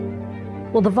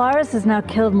Well, the virus has now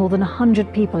killed more than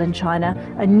 100 people in China,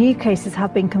 and new cases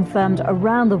have been confirmed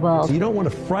around the world. So you don't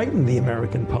want to frighten the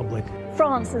American public.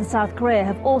 France and South Korea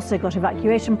have also got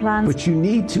evacuation plans. But you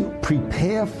need to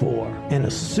prepare for and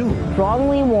assume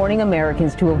strongly warning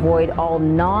Americans to avoid all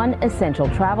non-essential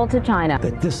travel to China.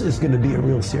 That this is going to be a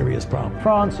real serious problem.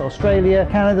 France, Australia,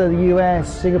 Canada, the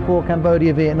US, Singapore,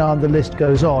 Cambodia, Vietnam, the list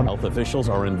goes on. Health officials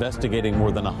are investigating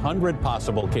more than 100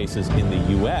 possible cases in the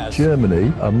US.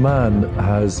 Germany, a man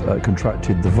has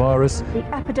contracted the virus. The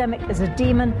epidemic is a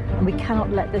demon, and we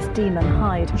cannot let this demon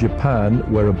hide. Japan,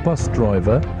 where a bus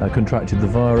driver contracted the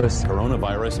virus.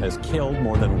 Coronavirus has killed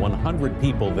more than 100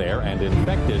 people there and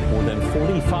infected more than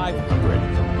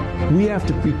 4,500. We have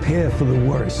to prepare for the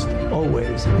worst,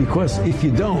 always, because if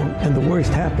you don't and the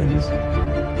worst happens.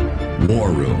 War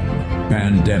Room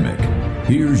Pandemic.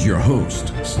 Here's your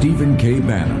host, Stephen K.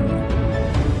 Bannon.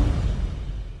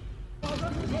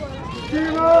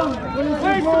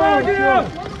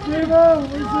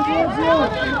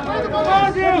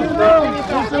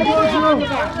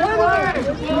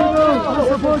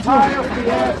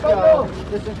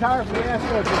 This entire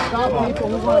fiasco to stop people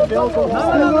who want to build the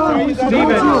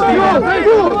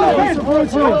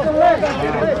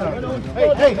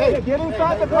Hey, get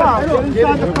inside the crowd. Get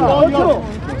inside the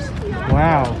crowd.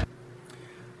 Wow.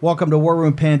 Welcome to War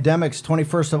Room Pandemics,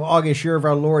 21st of August, year of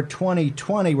our Lord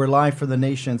 2020. We're live for the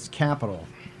nation's capital.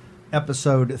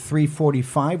 Episode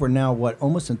 345. We're now,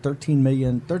 almost in 13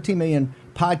 million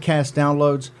podcast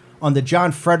downloads on the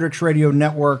John Fredericks Radio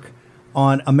Network,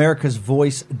 on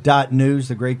americasvoice.news.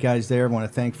 The great guys there, I want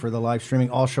to thank for the live streaming.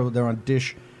 Also, they're on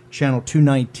Dish Channel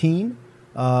 219,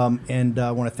 and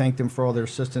I want to thank them for all their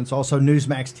assistance. Also,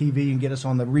 Newsmax TV, you can get us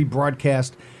on the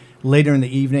rebroadcast later in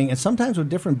the evening, and sometimes with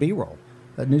different B-roll.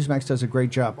 Newsmax does a great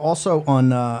job. Also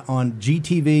on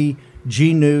GTV,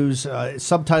 G News,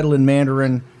 subtitled in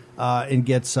Mandarin, and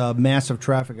gets massive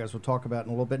traffic, as we'll talk about in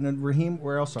a little bit. And Raheem,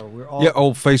 where else are we?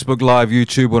 Old Facebook Live,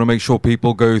 YouTube. Want to make sure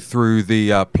people go through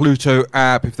the Pluto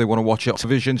app. If they want to watch it on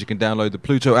televisions, you can download the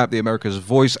Pluto app, the America's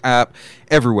Voice app,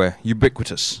 everywhere.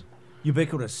 Ubiquitous.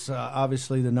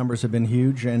 Obviously, the numbers have been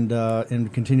huge and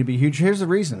continue to be huge. Here's the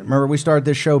reason. Remember, we started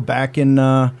this show back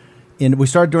we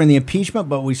started during the impeachment,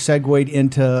 but we segued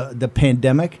into the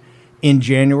pandemic in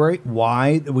January.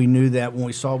 Why? We knew that when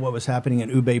we saw what was happening in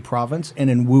Hubei province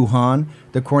and in Wuhan,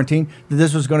 the quarantine, that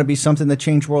this was going to be something that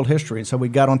changed world history. And so we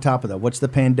got on top of that. What's the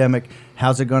pandemic?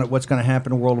 What's going to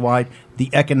happen worldwide?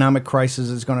 The economic crisis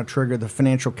is going to trigger the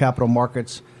financial capital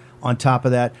markets on top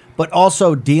of that. But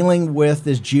also dealing with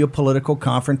this geopolitical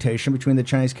confrontation between the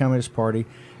Chinese Communist Party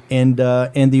and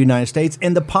the United States,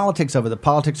 and the politics of it, the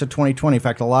politics of 2020. In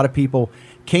fact, a lot of people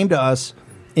came to us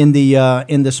in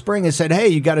the spring and said, "Hey,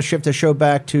 you got to shift the show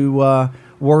back to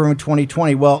War Room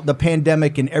 2020." Well, the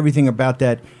pandemic and everything about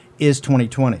that is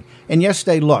 2020. And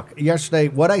yesterday,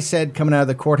 what I said coming out of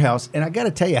the courthouse, and I got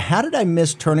to tell you, how did I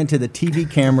miss turning to the TV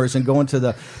cameras and going to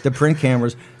the print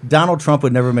cameras? Donald Trump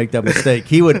would never make that mistake.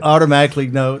 He would automatically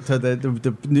know to the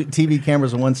TV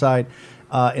cameras on one side.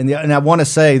 And I want to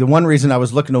say, the one reason I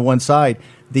was looking to one side,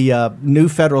 the new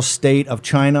federal state of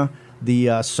China,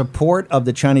 the support of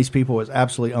the Chinese people was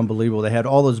absolutely unbelievable. They had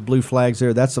all those blue flags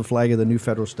there. That's the flag of the new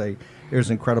federal state. It was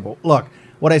incredible. Look,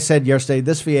 what I said yesterday,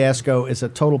 this fiasco is a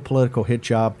total political hit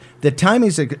job. The timing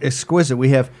is exquisite. We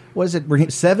have,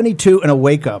 72 and a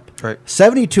wake-up. Right.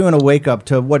 72 and a wake-up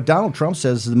to what Donald Trump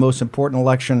says is the most important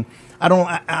election. I don't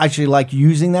actually like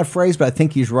using that phrase, but I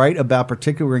think he's right about,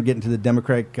 particularly, we're going to get into the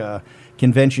Democratic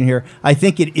convention here. I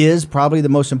think it is probably the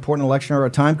most important election of our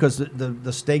time because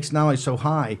the stakes not only so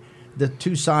high, the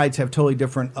two sides have totally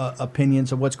different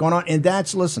opinions of what's going on. And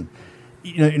listen,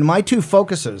 my two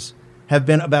focuses have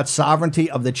been about sovereignty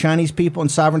of the Chinese people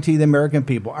and sovereignty of the American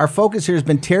people. Our focus here has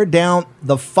been tear down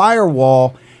the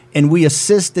firewall, and we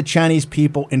assist the Chinese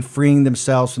people in freeing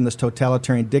themselves from this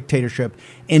totalitarian dictatorship.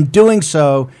 In doing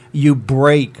so, you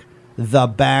break the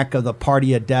back of the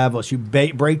party of Davos. You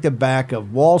break the back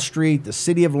of Wall Street, the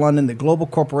City of London, the global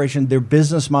corporation. Their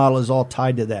business model is all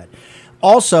tied to that.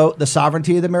 Also, the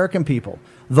sovereignty of the American people.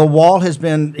 The wall has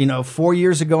been, 4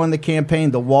 years ago in the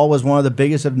campaign, the wall was one of the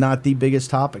biggest, if not the biggest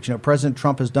topics. President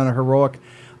Trump has done a heroic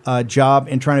job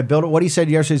in trying to build it. What he said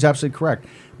yesterday is absolutely correct.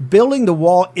 Building the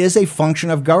wall is a function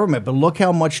of government, but look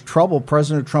how much trouble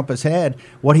President Trump has had,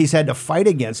 what he's had to fight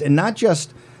against, and not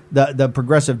just the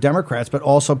progressive Democrats, but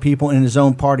also people in his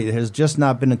own party. There has just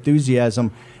not been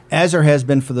enthusiasm, as there has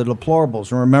been for the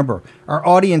deplorables. And remember, our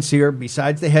audience here,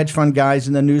 besides the hedge fund guys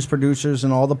and the news producers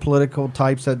and all the political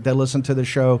types that listen to the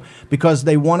show, because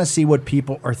they want to see what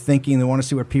people are thinking, they want to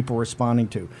see what people are responding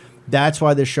to. That's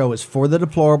why this show is for the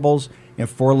deplorables and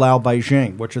for Lao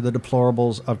Beijing, which are the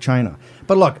deplorables of China.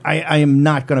 But look, I am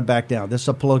not going to back down. This is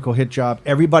a political hit job.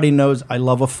 Everybody knows I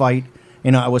love a fight.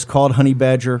 I was called Honey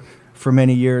Badger for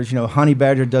many years. Honey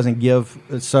Badger doesn't give.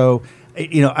 So,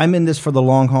 I'm in this for the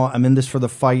long haul. I'm in this for the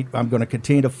fight. I'm going to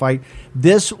continue to fight.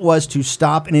 This was to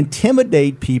stop and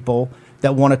intimidate people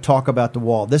that want to talk about the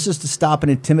wall. This is to stop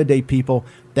and intimidate people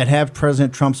that have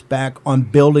President Trump's back on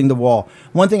building the wall.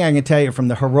 One thing I can tell you from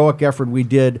the heroic effort we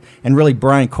did, and really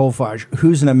Brian Kolfage,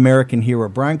 who's an American hero.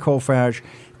 Brian Kolfage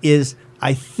is,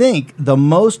 I think, the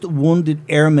most wounded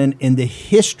airman in the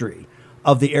history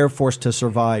of the Air Force to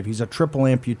survive. He's a triple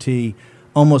amputee,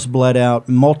 almost bled out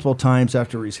multiple times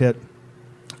after he's hit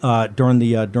during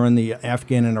the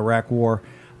Afghan and Iraq war,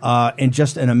 and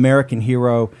just an American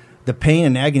hero. The pain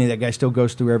and agony that guy still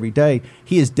goes through every day.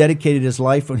 He has dedicated his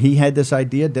life, when he had this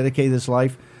idea, dedicated his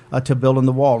life to building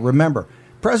the wall. Remember,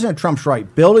 President Trump's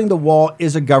right. Building the wall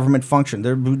is a government function.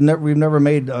 We've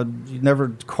never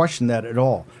questioned that at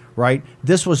all, right?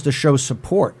 This was to show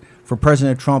support for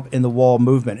President Trump in the wall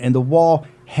movement, and the wall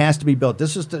has to be built.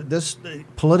 This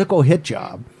political hit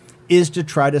job is to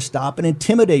try to stop and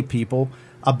intimidate people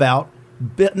about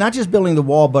not just building the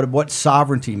wall, but what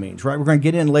sovereignty means, right? We're going to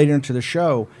get in later into the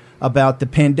show about the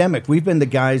pandemic. We've been the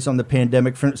guys on the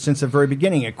pandemic since the very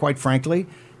beginning, and quite frankly,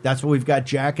 that's what we've got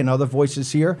Jack and other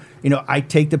voices here. I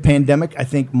take the pandemic, I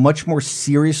think, much more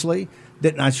seriously.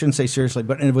 I shouldn't say seriously,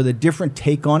 but with a different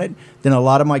take on it than a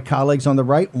lot of my colleagues on the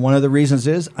right. One of the reasons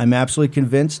is I'm absolutely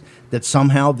convinced that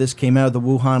somehow this came out of the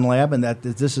Wuhan lab and that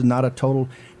this is not a total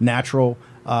natural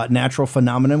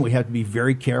phenomenon. We have to be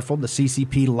very careful. The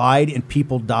CCP lied and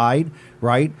people died,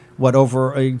 right?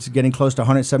 It's getting close to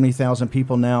 170,000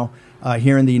 people now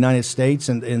here in the United States,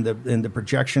 and in the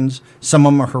projections. Some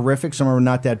of them are horrific, some of them are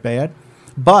not that bad.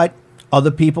 But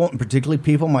other people, and particularly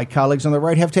people, my colleagues on the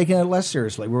right, have taken it less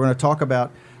seriously. We're going to talk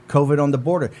about COVID on the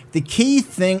border. The key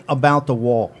thing about the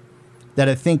wall that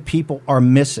I think people are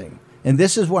missing, and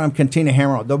this is what I'm continuing to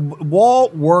hammer on, the wall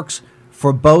works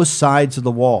for both sides of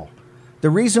the wall. The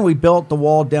reason we built the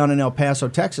wall down in El Paso,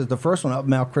 Texas, the first one up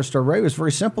Mount Cristo Rey, was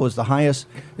very simple. It was the highest.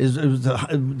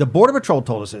 The Border Patrol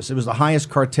told us this. It was the highest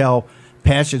cartel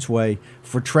passageway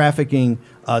for trafficking,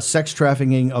 sex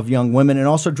trafficking of young women, and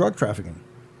also drug trafficking.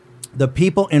 The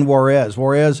people in Juarez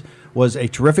was a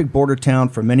terrific border town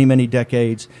for many, many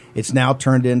decades. It's now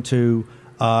turned into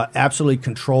absolutely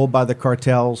controlled by the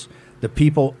cartels. The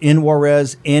people in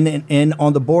Juarez, in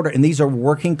on the border, and these are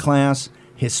working class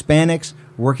Hispanics,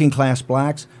 working class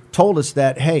blacks, told us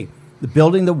that, hey,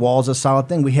 building the wall is a solid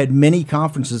thing. We had many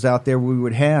conferences out there where we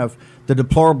would have the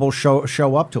deplorables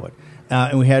show up to it.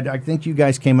 And we had, I think you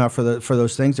guys came out for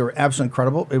those things. They were absolutely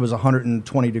incredible. It was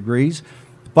 120 degrees.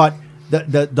 But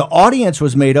the audience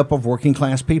was made up of working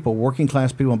class people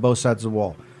on both sides of the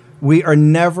wall. We are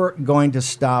never going to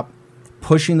stop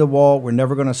pushing the wall. We're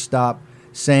never going to stop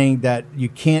saying that you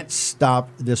can't stop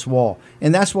this wall.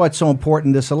 And that's what's so important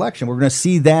in this election. We're going to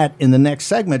see that in the next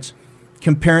segments,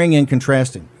 comparing and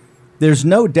contrasting. There's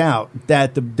no doubt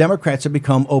that the Democrats have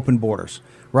become open borders,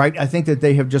 right? I think that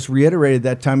they have just reiterated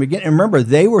that time again. And remember,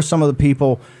 they were some of the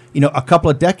people, a couple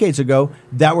of decades ago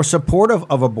that were supportive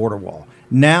of a border wall.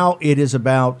 Now is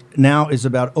about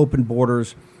open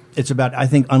borders. It's about, I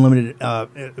think, unlimited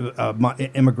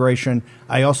immigration.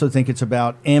 I also think it's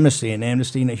about amnesty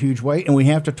in a huge way, and we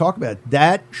have to talk about it.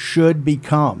 That should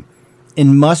become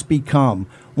and must become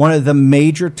one of the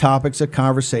major topics of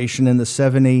conversation in the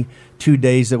 72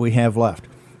 days that we have left.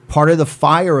 Part of the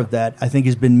fire of that, I think,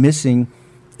 has been missing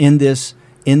in this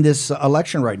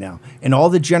election right now. And all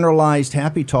the generalized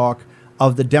happy talk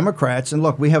of the Democrats, and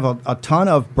look, we have a ton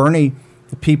of Bernie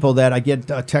people that I get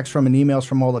texts from and emails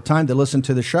from all the time that listen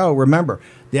to the show. Remember,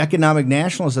 the economic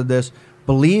nationalists of this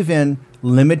believe in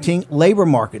limiting labor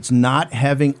markets, not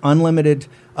having unlimited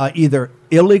either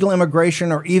illegal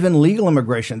immigration or even legal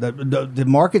immigration. The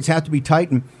markets have to be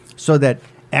tightened so that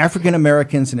African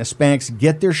Americans and Hispanics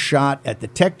get their shot at the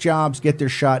tech jobs, get their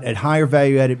shot at higher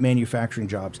value-added manufacturing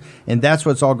jobs. And that's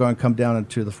what's all going to come down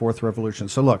into the fourth revolution.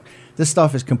 So look, this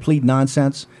stuff is complete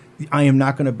nonsense. I am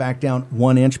not going to back down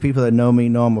 1 inch. People that know me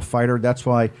know I'm a fighter. That's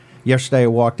why yesterday I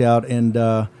walked out and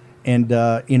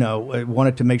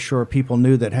wanted to make sure people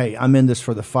knew that, hey, I'm in this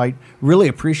for the fight. Really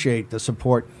appreciate the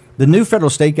support. The new federal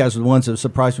state guys are the ones that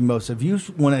surprised me most.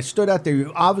 When I stood out there,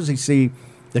 you obviously see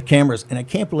the cameras, and I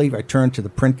can't believe I turned to the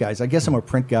print guys. I guess I'm a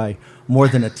print guy more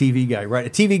than a TV guy, right? A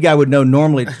TV guy would know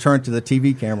normally to turn to the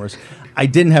TV cameras. I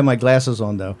didn't have my glasses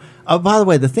on, though. By the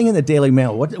way, the thing in the Daily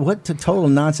Mail, what total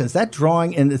nonsense. That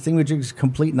drawing and the thing which is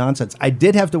complete nonsense. I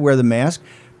did have to wear the mask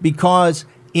because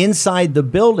inside the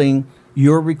building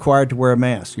you're required to wear a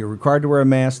mask. You're required to wear a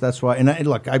mask. That's why. And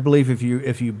look, I believe if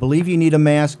you believe you need a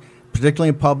mask, particularly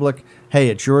in public, hey,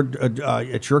 it's your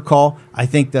call. I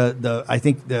think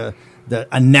the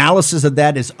analysis of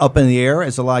that is up in the air,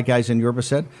 as a lot of guys in Europe have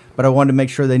said. But I wanted to make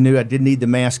sure they knew I did need the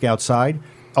mask outside.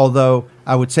 Although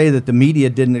I would say that the media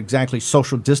didn't exactly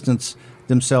social distance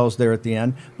themselves there at the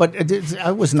end. But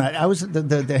I was not. I was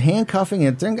the handcuffing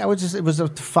and thing. It was a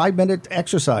 5-minute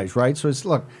exercise, right? So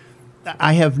look.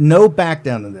 I have no back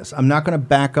down in this. I'm not going to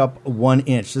back up 1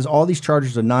 inch. All these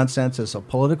charges are nonsense. It's a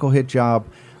political hit job.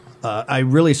 I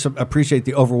really appreciate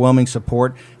the overwhelming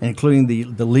support, including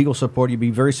the legal support. You'd be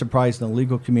very surprised in the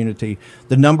legal community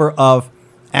the number of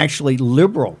actually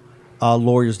liberal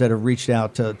lawyers that have reached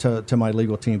out to my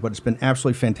legal team. But it's been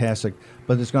absolutely fantastic.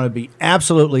 But there's going to be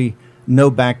absolutely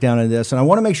no back down in this. And I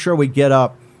want to make sure we get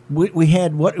up. We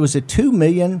had, what was it, 2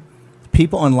 million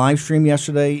people on live stream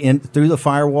yesterday through the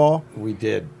firewall. We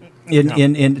did.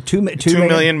 In 2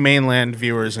 million mainland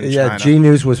viewers in China. Yeah, G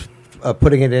News was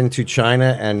putting it into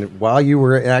China, and while you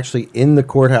were actually in the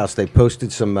courthouse, they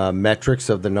posted some metrics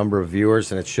of the number of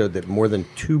viewers, and it showed that more than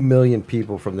 2 million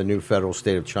people from the new federal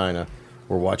state of China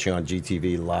were watching on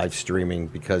GTV live streaming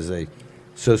because they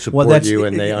so support you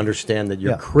and they understand that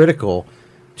you're critical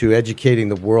to educating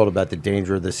the world about the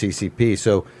danger of the CCP.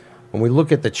 So when we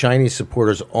look at the Chinese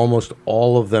supporters, almost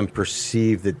all of them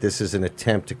perceive that this is an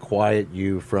attempt to quiet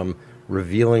you from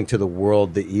revealing to the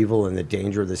world the evil and the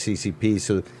danger of the CCP.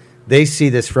 So they see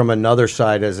this from another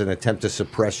side as an attempt to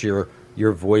suppress your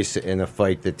voice in a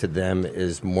fight that to them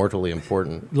is mortally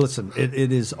important. Listen,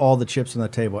 it is all the chips on the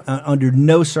table. Under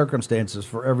no circumstances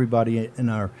for everybody in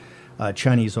our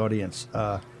Chinese audience.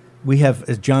 We have,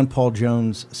 as John Paul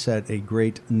Jones said, a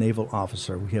great naval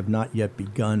officer. We have not yet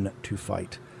begun to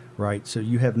fight. Right, so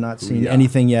you have not seen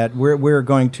anything yet. We're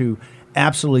going to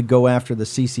absolutely go after the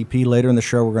CCP later in the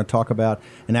show. We're going to talk about,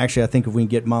 and actually, I think if we can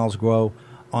get Miles Guo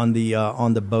on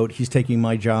the boat, he's taking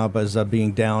my job as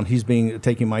being down.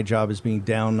 Taking my job as being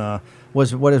down. What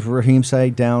does Raheem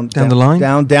say? Down the line.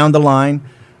 Down the line.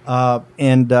 By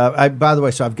the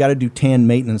way, so I've got to do tan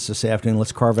maintenance this afternoon.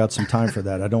 Let's carve out some time for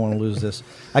that. I don't want to lose this.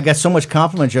 I got so much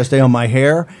compliments yesterday on my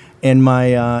hair and my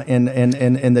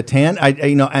and the tan.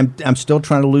 I'm still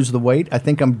trying to lose the weight. I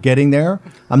think I'm getting there.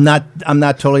 I'm not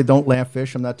totally. Don't laugh,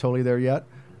 Fish. I'm not totally there yet.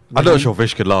 I'm not sure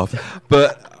Fish could laugh,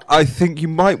 but I think you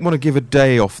might want to give a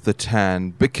day off the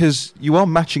tan because you are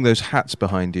matching those hats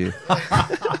behind you.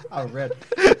 Oh, red.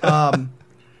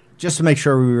 Just to make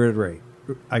sure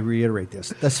I reiterate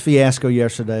this. This fiasco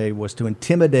yesterday was to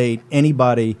intimidate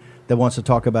anybody that wants to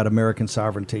talk about American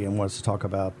sovereignty and wants to talk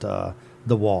about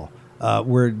the wall.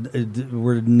 We're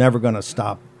never going to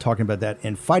stop talking about that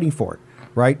and fighting for it.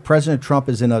 Right? President Trump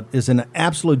is in an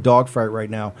absolute dogfight right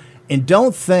now, and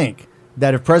don't think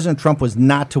that if President Trump was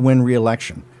not to win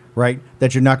re-election, right,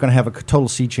 that you're not going to have a total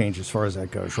sea change as far as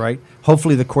that goes. Right?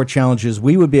 Hopefully, the court challenges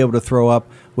we would be able to throw up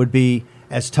would be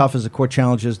as tough as the court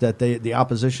challenges that the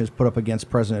opposition has put up against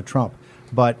President Trump.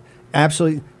 But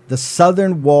absolutely, the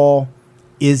southern wall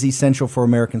is essential for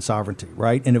American sovereignty,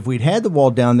 right? And if we'd had the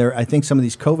wall down there, I think some of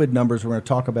these COVID numbers we're going to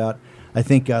talk about, I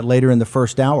think later in the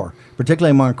first hour,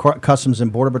 particularly among Customs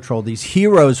and Border Patrol, these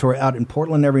heroes who are out in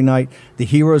Portland every night, the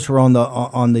heroes who are on the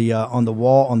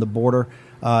wall, on the border.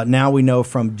 Now we know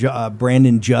from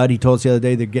Brandon Judd, he told us the other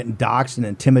day they're getting doxxed and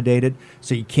intimidated,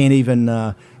 so you can't even,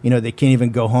 they can't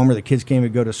even go home or the kids can't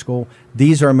even go to school.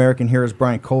 These are American heroes.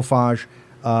 Brian Kolfage,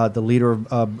 the leader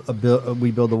of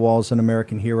We Build the Wall, is an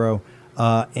American hero.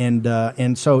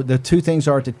 And so the two things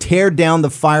are to tear down the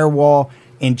firewall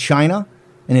in China,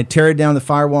 and to tear down the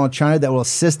firewall in China that will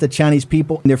assist the Chinese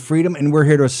people in their freedom, and we're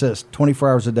here to assist 24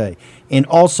 hours a day. And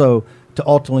also to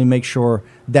ultimately make sure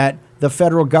that the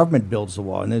federal government builds the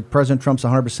wall. And President Trump's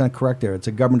 100% correct there. It's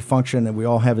a government function, and we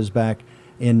all have his back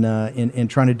in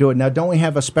trying to do it. Now, don't we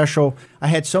have a special? I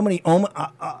had so many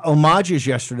homages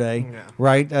yesterday,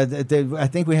 right? I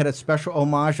think we had a special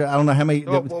homage. I don't know how many. We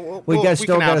can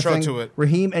outro to it.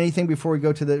 Raheem, anything before we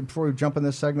jump in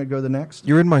this segment? Go to the next.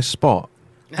 You're in my spot.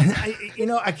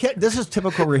 I can't. This is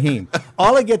typical Raheem.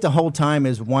 All I get the whole time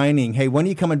is whining. Hey, when are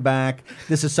you coming back?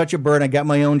 This is such a burden. I got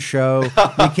my own show.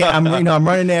 I'm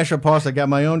running National Post. I got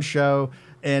my own show.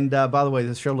 And by the way,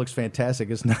 this show looks fantastic.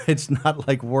 It's not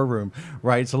like War Room,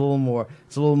 right? It's a little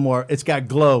more. It's got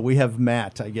glow. We have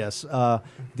matte, I guess. But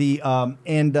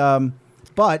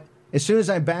as soon as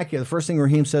I'm back here, the first thing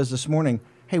Raheem says this morning,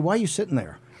 "Hey, why are you sitting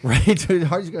there?" Right,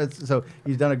 so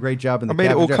he's done a great job in the. I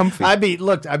made it all comfy. I'd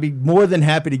be more than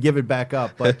happy to give it back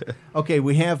up. But okay,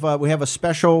 we have a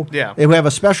special. Yeah. We have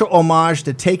a special homage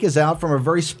to take us out from a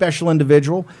very special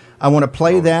individual. I want to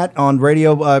play that on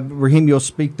radio. Raheem, you'll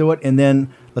speak to it, and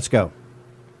then let's go.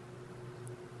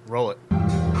 Roll it.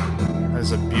 That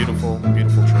is a beautiful,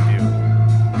 beautiful tribute.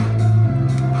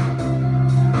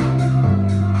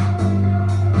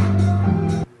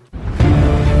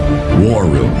 War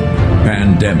Room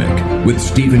Pandemic with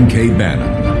Stephen K.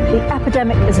 Bannon. The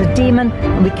epidemic is a demon,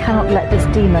 and we cannot let this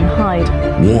demon hide.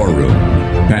 War Room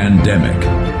Pandemic.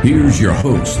 Here's your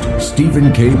host,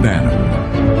 Stephen K. Bannon.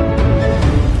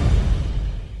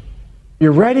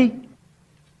 You ready?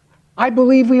 I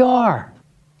believe we are.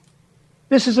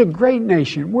 This is a great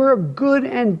nation. We're a good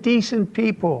and decent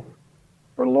people.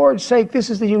 For Lord's sake, this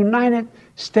is the United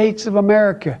States of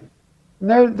America.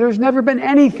 There's never been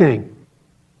anything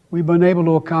we've been able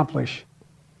to accomplish.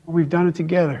 We've done it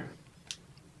together.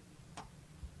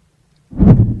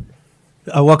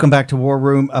 Welcome back to War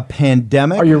Room, a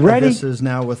pandemic. Are you ready? This is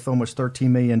now with almost 13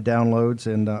 million downloads,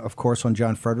 and of course on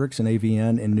John Fredericks and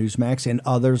AVN and Newsmax and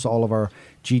others, all of our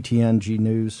GTN, G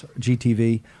News,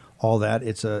 GTV, all that.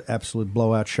 It's an absolute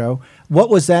blowout show. What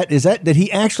was that? Did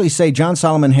he actually say, John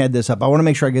Solomon had this up, I want to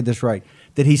make sure I get this right.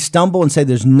 Did he stumble and say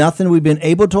there's nothing we've been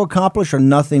able to accomplish or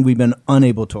nothing we've been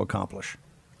unable to accomplish?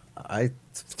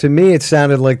 To me, it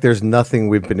sounded like there's nothing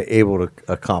we've been able to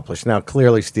accomplish. Now,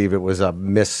 clearly, Steve, it was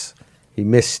he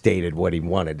misstated what he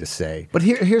wanted to say. But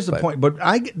here's the point. But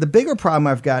the bigger problem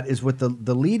I've got is with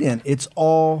the lead-in. It's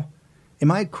all,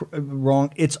 am I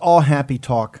wrong? It's all happy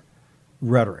talk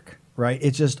rhetoric, right?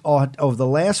 It's just all over the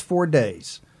last 4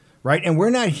 days, right? And we're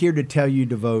not here to tell you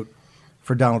to vote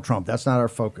for Donald Trump. That's not our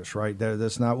focus, right?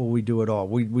 That's not what we do at all.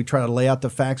 We try to lay out the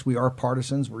facts. We are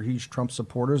partisans. We're huge Trump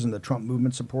supporters and the Trump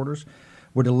movement supporters.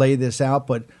 We're to lay this out.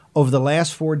 But over the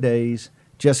last 4 days,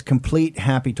 just complete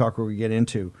happy talk where we get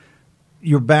into.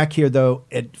 You're back here, though,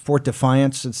 at Fort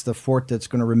Defiance. It's the fort that's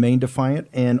going to remain defiant.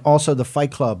 And also the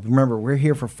Fight Club. Remember, we're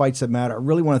here for fights that matter. I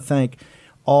really want to thank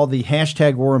all the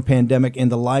hashtag War and Pandemic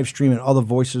and the live stream and all the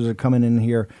voices that are coming in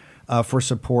here for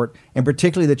support, and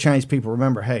particularly the Chinese people.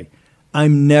 Remember, hey,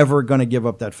 I'm never going to give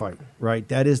up that fight, right?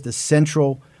 That is the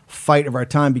central fight of our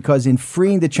time, because in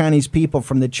freeing the Chinese people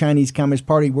from the Chinese Communist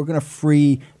Party, we're going to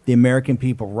free the American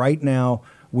people. Right now,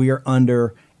 we are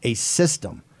under a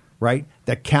system, right,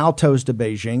 that kowtows to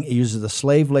Beijing. It uses the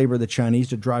slave labor of the Chinese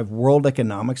to drive world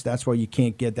economics. That's why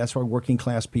that's why working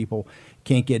class people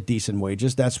can't get decent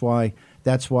wages. That's why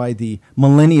the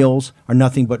millennials are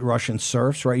nothing but Russian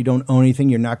serfs, right? You don't own anything,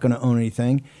 you're not going to own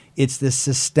anything. It's this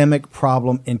systemic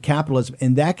problem in capitalism,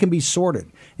 and that can be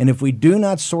sorted. And if we do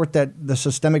not sort the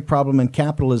systemic problem in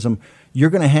capitalism, you're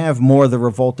going to have more of the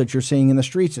revolt that you're seeing in the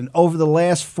streets. And over the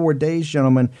last 4 days,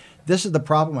 gentlemen, this is the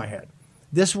problem I had.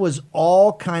 This was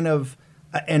all kind of,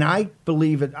 and I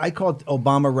believe it, I call it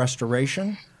Obama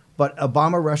restoration, but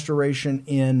Obama restoration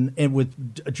and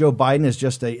with Joe Biden is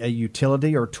just a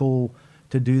utility or tool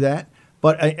to do that.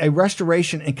 But a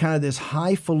restoration in kind of this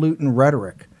highfalutin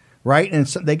rhetoric, right? And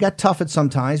so they got tough at some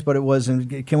times, but it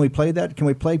wasn't. Can we play that? Can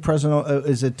we play President?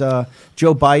 Is it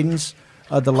Joe Biden's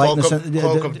the likeness?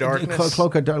 Cloak of Darkness.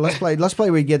 Cloak of Darkness. Let's play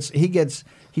where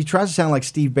he tries to sound like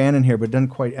Steve Bannon here, but doesn't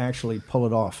quite actually pull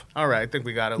it off. All right, I think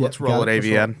we got it. Let's roll it,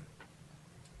 AVN.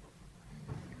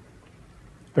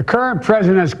 The current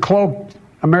president has cloaked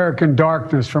American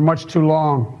darkness for much too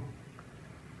long.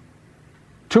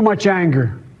 Too much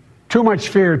anger, too much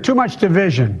fear, too much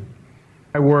division.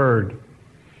 My word.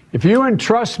 If you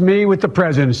entrust me with the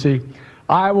presidency,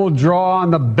 I will draw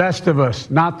on the best of us,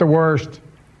 not the worst.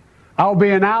 I will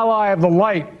be an ally of the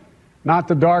light, not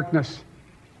the darkness.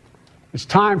 It's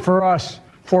time for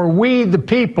we the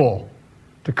people,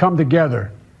 to come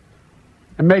together.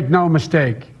 And make no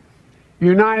mistake,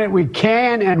 united we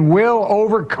can and will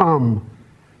overcome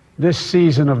this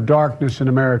season of darkness in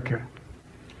America.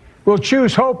 We'll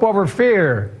choose hope over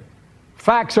fear,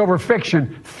 facts over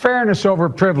fiction, fairness over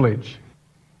privilege.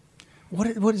 What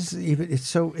is even? It's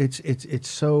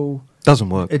so doesn't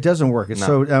work. It doesn't work. It's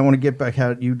No. so. I want to get back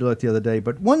how you did it the other day.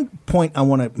 But one point I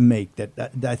want to make that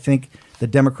I think the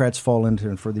Democrats fall into,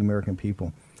 and for the American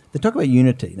people, they talk about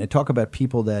unity. And they talk about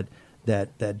people that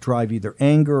drive either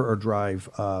anger or drive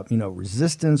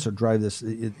resistance or drive this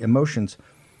emotions.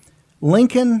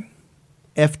 Lincoln,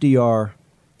 FDR,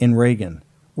 and Reagan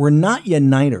were not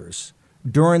uniters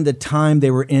during the time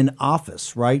they were in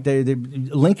office, right?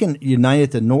 Lincoln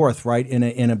united the North, right, in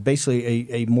a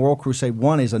basically a moral crusade.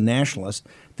 One is a nationalist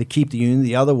to keep the Union.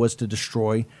 The other was to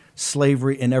destroy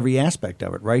slavery in every aspect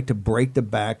of it, right, to break the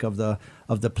back of the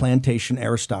plantation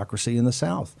aristocracy in the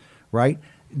South, right?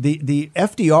 The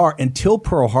FDR until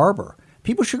Pearl Harbor,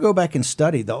 people should go back and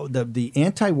study the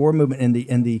anti-war movement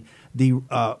and the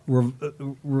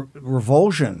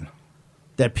revulsion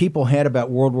that people had about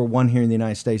World War I here in the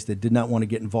United States that did not want to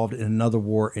get involved in another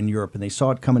war in Europe. And they saw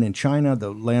it coming in China,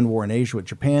 the land war in Asia with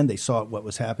Japan. They saw what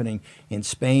was happening in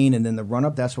Spain, and then the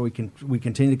run-up. That's why we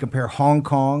continue to compare Hong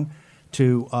Kong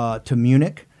to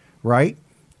Munich, right?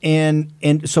 And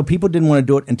so people didn't want to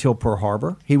do it until Pearl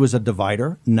Harbor. He was a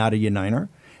divider, not a uniter.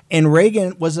 And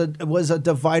Reagan was a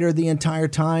divider the entire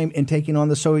time in taking on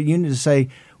the Soviet Union to say,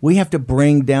 we have to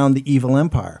bring down the evil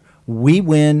empire. We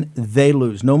win, they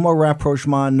lose. No more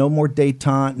rapprochement, no more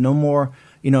détente, no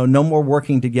more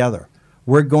working together.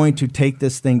 We're going to take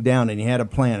this thing down. And he had a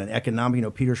plan, an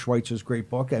economic, Peter Schweitzer's great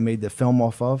book, I made the film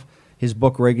off of, his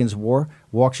book, Reagan's War,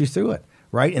 walks you through it,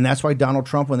 right? And that's why Donald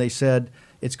Trump, when they said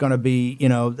it's going to be,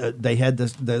 they had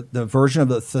the version of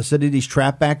the Thucydides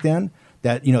trap back then,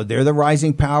 that, they're the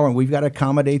rising power and we've got to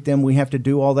accommodate them. We have to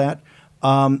do all that.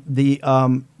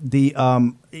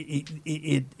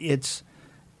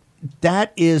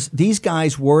 These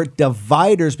guys were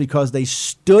dividers because they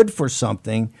stood for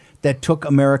something that took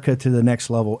America to the next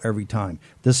level every time.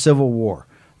 The Civil War,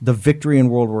 the victory in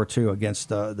World War II against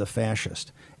the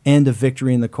fascists, and the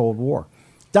victory in the Cold War.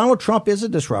 Donald Trump is a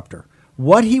disruptor.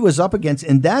 What he was up against,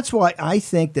 and that's why I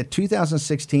think that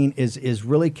 2016 is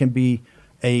really can be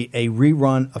a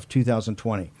rerun of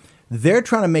 2020. They're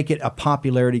trying to make it a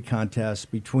popularity contest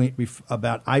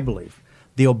about, I believe,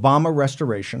 the Obama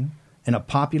restoration and a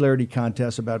popularity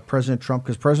contest about President Trump,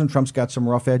 because President Trump's got some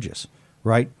rough edges,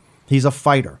 right? He's a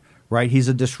fighter, right? He's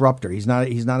a disruptor. He's not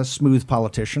a smooth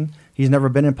politician. He's never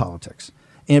been in politics.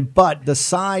 But the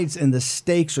sides and the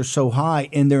stakes are so high,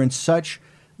 and they're in such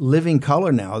living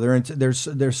color now.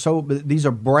 These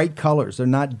are bright colors. They're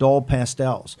not dull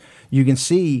pastels. You can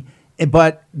see.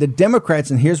 But the Democrats,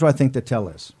 and here's what I think the tell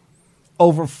is,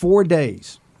 over 4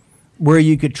 days, where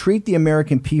you could treat the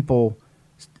American people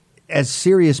as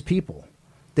serious people,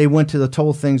 they went to the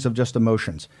total things of just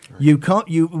emotions. Right.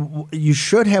 You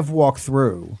should have walked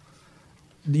through.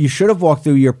 You should have walked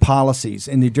through your policies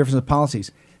and the difference of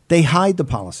policies. They hide the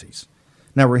policies.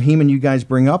 Now, Raheem and you guys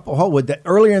bring up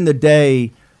earlier in the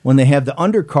day when they have the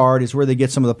undercard is where they get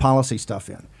some of the policy stuff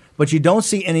in, but you don't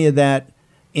see any of that.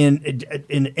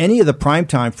 In any of the prime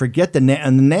time, forget and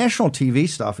the national TV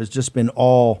stuff has just been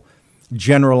all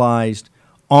generalized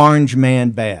orange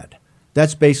man bad.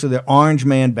 That's basically the orange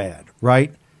man bad,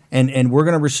 right? And we're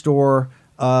going to restore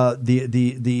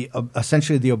the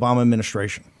essentially the Obama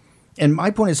administration. And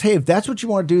my point is, hey, if that's what you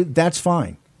want to do, that's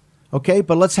fine, okay?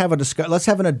 But let's have let's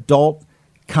have an adult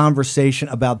conversation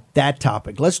about that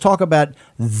topic. Let's talk about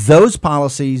those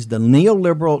policies, the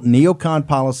neoliberal, neocon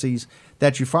policies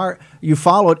that you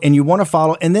followed and you want to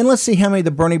follow, and then let's see how many of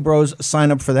the Bernie bros sign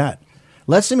up for that.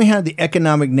 Let's see how the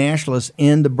economic nationalists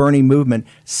in the Bernie movement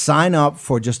sign up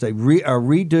for just a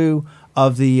redo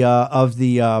of the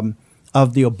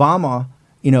Obama,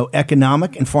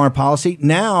 economic and foreign policy.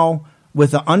 Now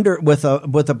with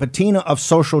a patina of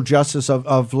social justice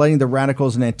of letting the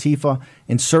radicals and Antifa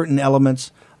and certain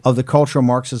elements of the cultural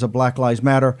Marxists of Black Lives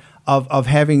Matter, of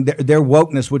having their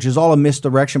wokeness, which is all a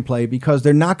misdirection play because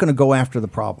they're not going to go after the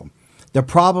problem. The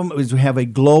problem is we have a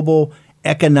global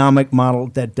economic model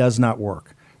that does not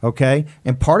work, okay?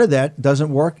 And part of that doesn't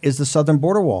work is the southern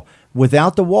border wall.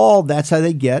 Without the wall, that's how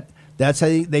they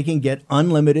can get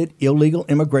unlimited illegal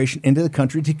immigration into the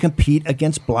country to compete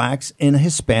against blacks and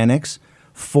Hispanics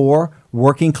for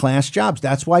working class jobs.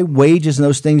 That's why wages and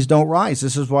those things don't rise.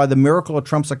 This is why the miracle of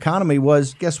Trump's economy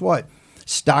was, guess what?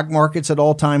 Stock markets at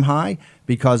all-time high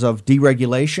because of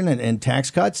deregulation and tax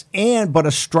cuts, but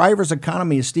a striver's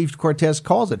economy, as Steve Cortez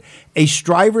calls it, a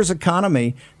striver's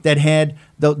economy that had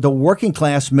the working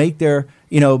class have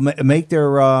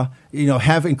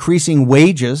increasing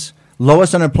wages,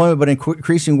 lowest unemployment, but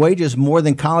increasing wages more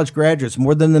than college graduates,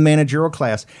 more than the managerial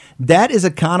class. That is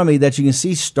economy that you can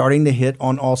see starting to hit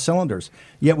on all cylinders.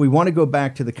 Yet we want to go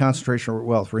back to the concentration of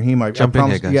wealth. Raheem, I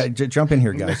promise. Yeah, jump in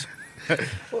here, guys.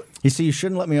 You see, you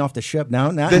shouldn't let me off the ship. Now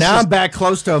I'm back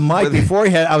close to a mic. Before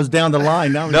I was down the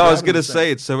line. Now I was going to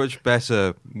say it's so much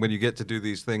better when you get to do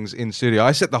these things in studio.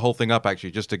 I set the whole thing up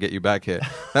actually just to get you back here.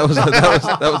 That was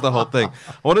the whole thing.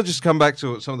 I want to just come back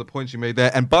to some of the points you made there.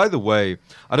 And by the way,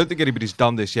 I don't think anybody's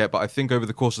done this yet, but I think over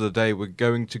the course of the day we're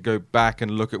going to go back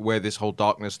and look at where this whole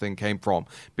darkness thing came from,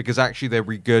 because actually they're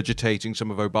regurgitating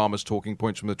some of Obama's talking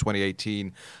points from the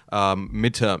 2018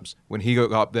 midterms when he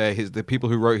got up there. The people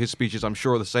who wrote his speeches, I'm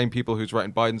sure, are the same people who's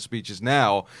writing Biden speeches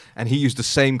now, and he used the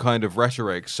same kind of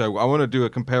rhetoric. So I want to do a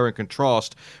compare and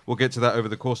contrast. We'll get to that over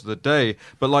the course of the day.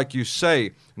 But like you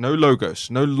say, no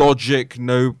logos, no logic,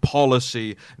 no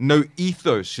policy, no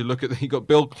ethos. You look at, you got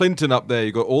Bill Clinton up there,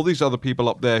 you got all these other people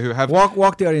up there who have...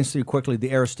 Walk the audience through quickly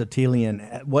the Aristotelian,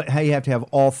 how you have to have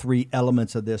all three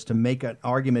elements of this to make an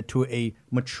argument to a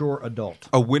mature adult.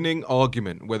 A winning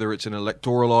argument, whether it's an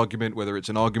electoral argument, whether it's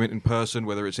an argument in person,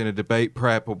 whether it's in a debate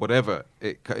prep or whatever,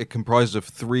 it comprises of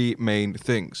three main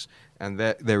things. And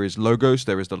there is logos,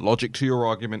 there is the logic to your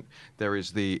argument, there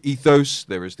is the ethos,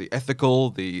 there is the ethical,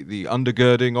 the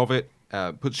undergirding of it,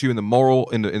 puts you in the moral,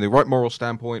 in the right moral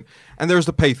standpoint, and there is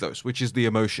the pathos, which is the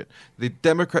emotion. The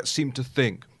Democrats seem to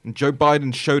think, and Joe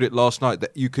Biden showed it last night,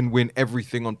 that you can win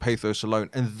everything on pathos alone,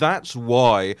 and that's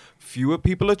why fewer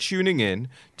people are tuning in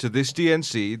to this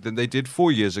DNC than they did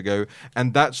 4 years ago,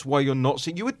 and that's why you're not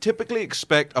seeing... You would typically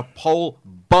expect a poll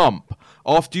bump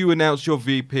after you announce your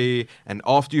VP and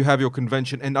after you have your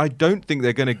convention, and I don't think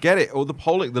they're going to get it. Or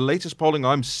the latest polling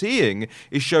I'm seeing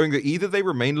is showing that either they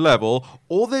remain level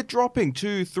or they're dropping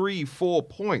 2, 3, 4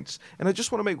 points. And I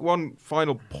just want to make one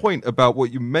final point about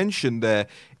what you mentioned there,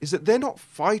 is that they're not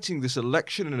fighting this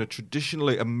election in a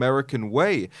traditionally American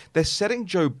way. They're setting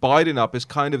Joe Biden up as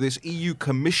kind of this EU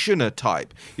commissioner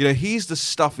type. You know, he's the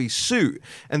stuffy suit,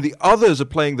 and the others are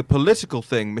playing the political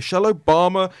thing. Michelle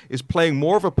Obama is playing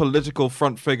more of a political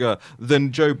front figure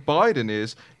than Joe Biden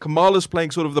is. Kamala's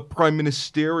playing sort of the prime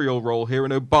ministerial role here,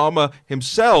 and Obama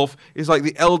himself is like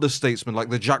the elder statesman, like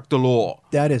the Jacques Delors.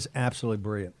 That is absolutely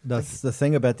brilliant. The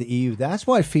thing about the EU, that's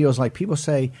why it feels like people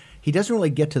say he doesn't really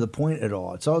get to the point at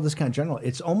all. It's all this kind of general.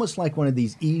 It's almost like one of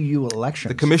these EU elections.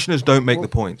 The commissioners don't make the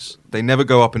points. They never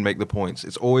go up and make the points.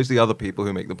 It's always the other people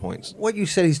who make the points. What you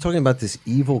said, he's talking about this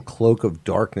evil cloak of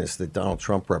darkness that Donald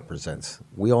Trump represents.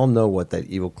 We all know what that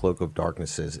evil cloak of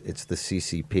darkness is. It's the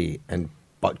CCP. And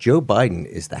Joe Biden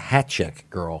is the hat check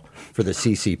girl for the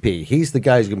CCP. He's the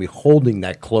guy who's going to be holding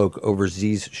that cloak over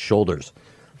X's shoulders.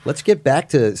 Let's get back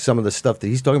to some of the stuff that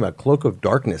he's talking about, cloak of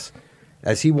darkness.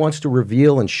 As he wants to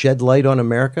reveal and shed light on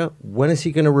America, when is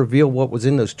he going to reveal what was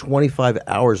in those 25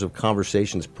 hours of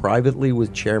conversations privately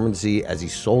with Chairman Z as he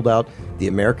sold out the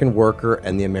American worker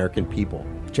and the American people?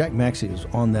 Jack Maxey is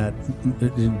on that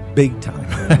big time.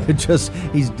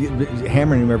 He's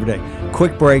hammering him every day.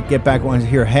 Quick break, get back on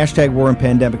here. Hashtag War and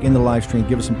Pandemic in the live stream.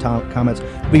 Give us some comments.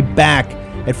 We'll be back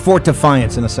at Fort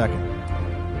Defiance in a second.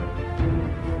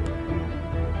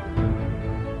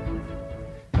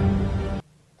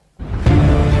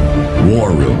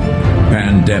 War Room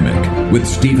Pandemic with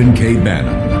Stephen K.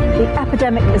 Bannon. The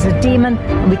epidemic is a demon,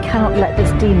 and we cannot let this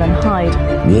demon hide.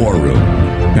 War Room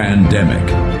Pandemic.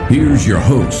 Here's your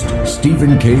host,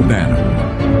 Stephen K. Bannon.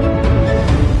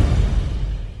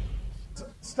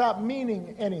 Stop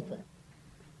meaning anything.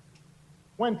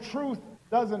 When truth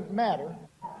doesn't matter,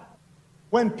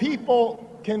 when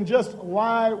people can just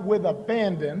lie with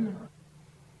abandon,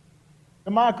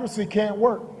 democracy can't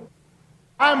work.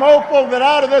 I'm hopeful that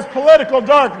out of this political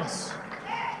darkness,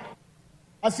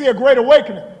 I see a great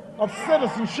awakening of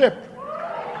citizenship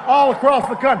all across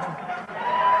the country.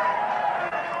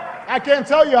 I can't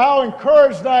tell you how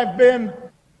encouraged I've been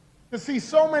to see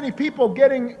so many people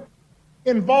getting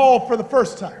involved for the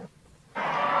first time,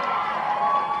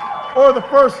 or the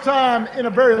first time in a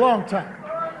very long time.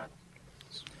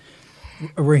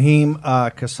 Raheem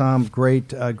Kassam,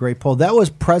 great poll. That was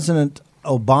President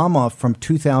Obama from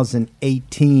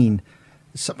 2018.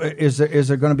 So is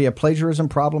there going to be a plagiarism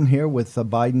problem here with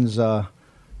Biden's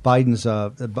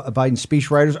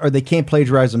speechwriters, or they can't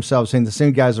plagiarize themselves, saying the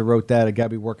same guys that wrote that have got to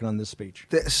be working on this speech?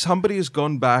 Somebody has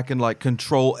gone back and like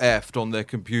Control F'd on their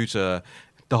computer,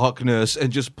 darkness,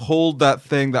 and just pulled that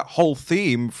whole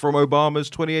theme from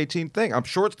Obama's 2018 thing. I'm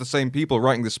sure it's the same people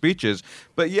writing the speeches,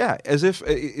 but yeah, as if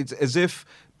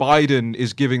Biden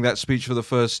is giving that speech for the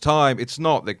first time. It's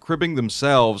not. They're cribbing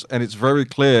themselves, and it's very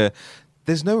clear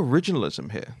there's no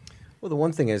originalism here. Well, the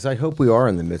one thing is, I hope we are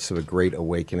in the midst of a great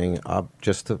awakening.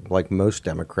 Like most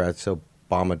Democrats,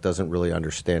 Obama doesn't really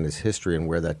understand his history and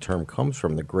where that term comes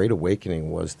from. The Great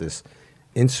Awakening was this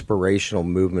inspirational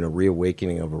movement, a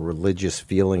reawakening of a religious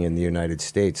feeling in the United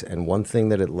States. And one thing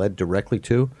that it led directly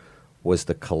to was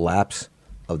the collapse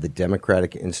of the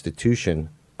democratic institution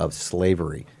of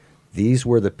slavery. These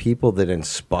were the people that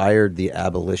inspired the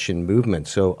abolition movement.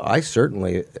 So I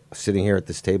certainly, sitting here at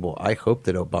this table, I hope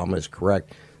that Obama is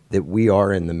correct, that we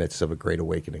are in the midst of a great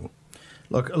awakening.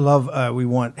 Look, love, we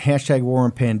want hashtag War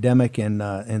and Pandemic in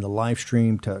the live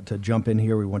stream to jump in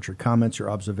here. We want your comments, your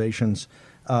observations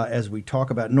as we talk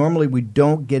about. Normally, we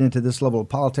don't get into this level of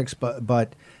politics,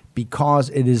 but because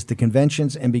it is the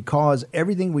conventions and because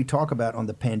everything we talk about on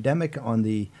the pandemic, on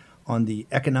the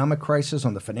economic crisis,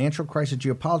 on the financial crisis,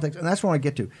 geopolitics, and that's what I want to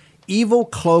get to. Evil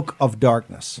cloak of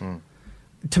darkness.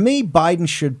 To me, Biden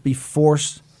should be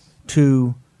forced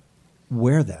to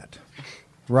wear that,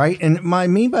 right? And I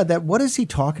mean by that, what is he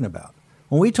talking about?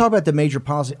 When we talk about the major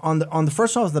policy, on the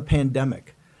first off of the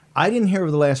pandemic, I didn't hear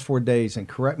over the last 4 days, and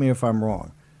correct me if I'm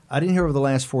wrong, I didn't hear over the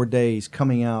last 4 days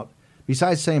coming out,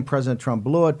 besides saying President Trump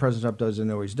blew it, President Trump doesn't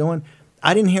know what he's doing,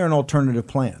 I didn't hear an alternative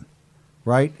plan,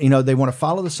 right? You know, they want to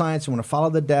follow the science, they want to follow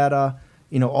the data,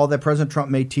 you know, all that President Trump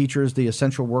made teachers, the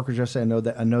essential workers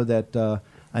yesterday,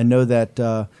 I know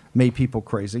that made people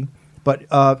crazy. But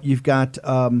you've got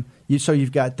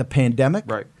you've got the pandemic.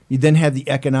 Right. You then have the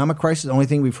economic crisis. The only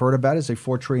thing we've heard about is a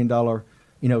 $4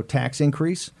 trillion, tax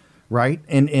increase, right?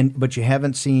 But you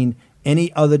haven't seen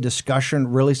any other discussion,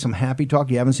 really some happy talk.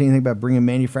 You haven't seen anything about bringing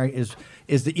manufacturing.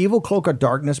 Is the evil cloak of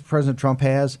darkness President Trump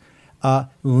has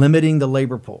limiting the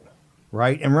labor pool,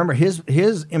 right? And remember,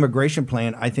 his immigration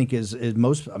plan, I think, is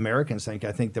most Americans think.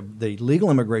 I think the legal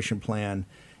immigration plan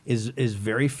is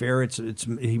very fair. It's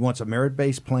he wants a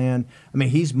merit-based plan. I mean,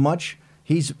 he's much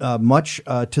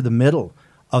to the middle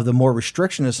of the more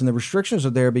restrictionists, and the restrictions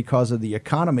are there because of the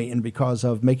economy and because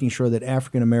of making sure that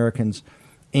African Americans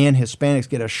and Hispanics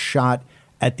get a shot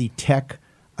at the tech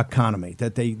economy,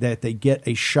 that they get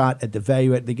a shot at the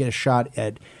value, they get a shot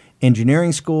at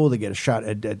engineering school, they get a shot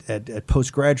at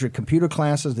postgraduate computer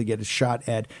classes, they get a shot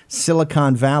at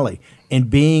Silicon Valley and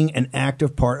being an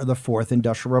active part of the fourth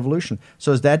industrial revolution.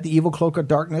 So is that the evil cloak of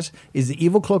darkness? Is the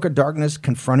evil cloak of darkness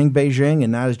confronting Beijing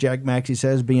and not, as Jack Maxey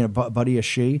says, being a buddy of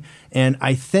Xi? And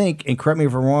I think, and correct me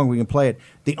if I'm wrong, we can play it,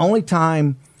 the only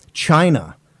time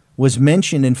China was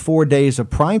mentioned in 4 days of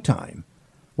prime time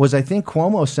was, I think,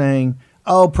 Cuomo saying,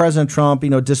 oh, President Trump,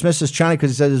 dismisses China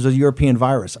because he says it's a European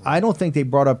virus. I don't think they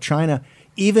brought up China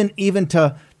even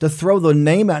to throw the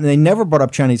name out, and they never brought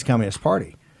up Chinese Communist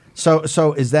Party. So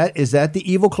is that the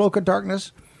evil cloak of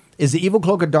darkness? Is the evil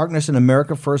cloak of darkness an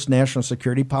America First national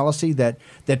security policy that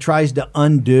tries to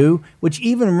undo, which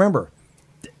even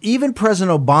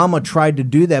President Obama tried to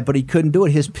do that, but he couldn't do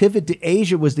it. His pivot to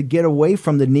Asia was to get away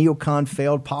from the neocon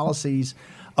failed policies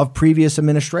of previous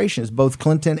administrations, both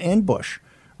Clinton and Bush.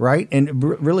 Right. And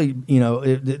really,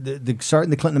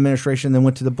 starting the Clinton administration, then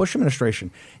went to the Bush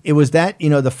administration. It was that,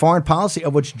 the foreign policy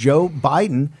of which Joe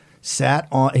Biden sat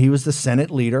on. He was the Senate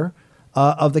leader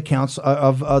of the council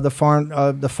of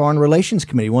the Foreign Relations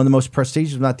Committee, one of the most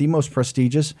prestigious, if not the most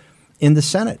prestigious, in the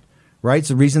Senate. Right. It's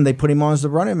the reason they put him on as the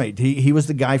running mate. He was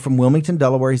the guy from Wilmington,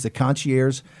 Delaware. He's the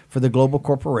concierge for the global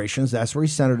corporations. That's where he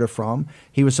senator from.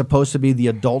 He was supposed to be the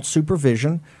adult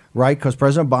supervision. Right, because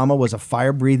President Obama was a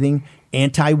fire-breathing,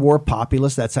 anti-war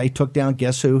populist. That's how he took down,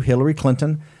 guess who? Hillary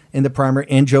Clinton in the primary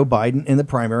and Joe Biden in the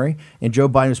primary. And Joe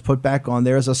Biden was put back on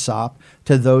there as a sop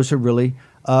to those who really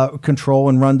control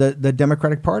and run the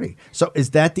Democratic Party. So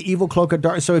is that the evil cloak of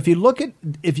darkness? So if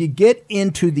you get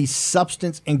into the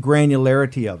substance and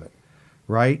granularity of it,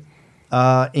 right,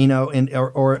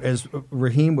 or as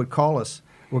Raheem would call it,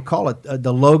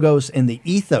 the logos and the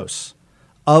ethos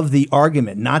of the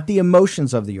argument, not the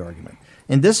emotions of the argument.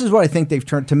 And this is what I think they've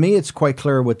turned. To me, it's quite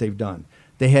clear what they've done.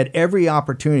 They had every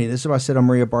opportunity. This is what I said on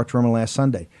Maria Bartiromo last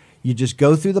Sunday. You just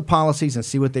go through the policies and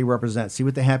see what they represent, see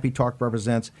what the happy talk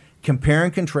represents, compare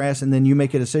and contrast, and then you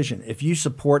make a decision. If you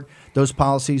support those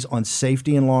policies on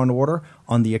safety and law and order,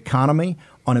 on the economy,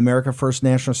 on America First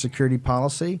national security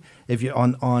policy, if you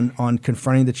on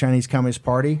confronting the Chinese Communist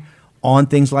Party, on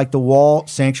things like the wall,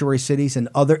 sanctuary cities, and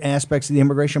other aspects of the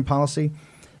immigration policy,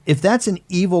 if that's an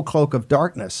evil cloak of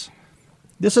darkness,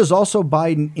 this is also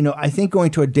Biden, I think,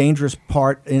 going to a dangerous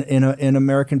part in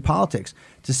American politics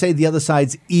to say the other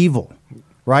side's evil,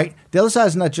 right? The other side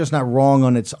is not just not wrong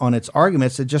on its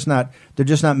arguments; they're just not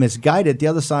misguided. The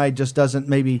other side just doesn't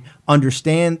maybe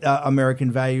understand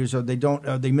American values, or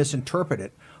they misinterpret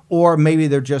it, or maybe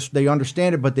they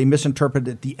understand it but they misinterpret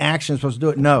it. The action is supposed to do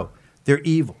it. No, they're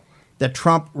evil. That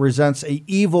Trump presents a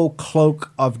evil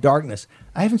cloak of darkness.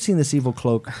 I haven't seen this evil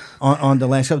cloak on the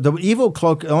landscape. The only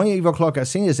evil cloak I've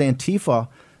seen is Antifa,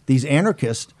 these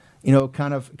anarchists,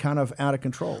 kind of out of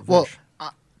control. There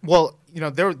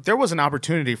was an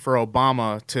opportunity for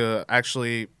Obama to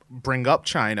actually bring up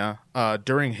China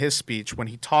during his speech when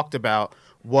he talked about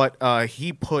what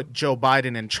he put Joe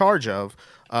Biden in charge of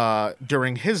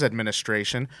during his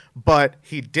administration, but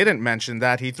he didn't mention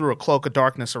that. He threw a cloak of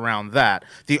darkness around that.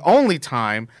 The only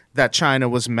time that China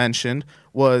was mentioned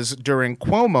was during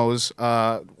Cuomo's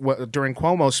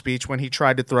speech when he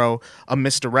tried to throw a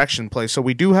misdirection play. So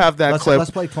we do have that clip.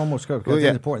 Let's play Cuomo's clip because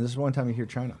it's important. This is one time you hear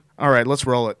China. All right, let's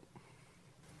roll it.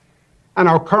 And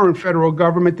our current federal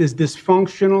government is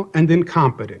dysfunctional and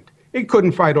incompetent. It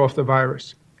couldn't fight off the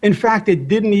virus. In fact, it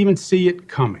didn't even see it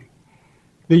coming.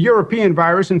 The European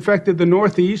virus infected the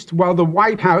Northeast while the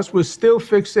White House was still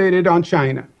fixated on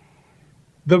China.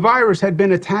 The virus had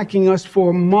been attacking us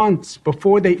for months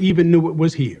before they even knew it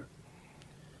was here.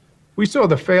 We saw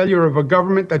the failure of a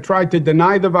government that tried to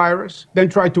deny the virus, then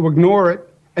tried to ignore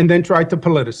it, and then tried to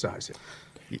politicize it.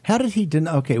 How did he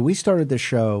deny? Okay, we started the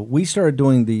show. We started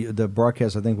doing the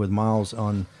broadcast, I think, with Miles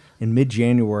in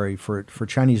mid-January for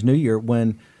Chinese New Year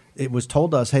when it was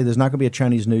told us, hey, there's not going to be a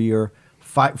Chinese New Year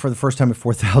for the first time in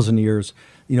 4,000 years.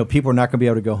 You know, people are not going to be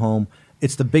able to go home.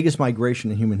 It's the biggest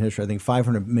migration in human history. I think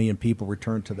 500 million people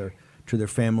returned to their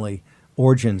family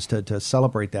origins to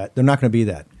celebrate that. They're not going to be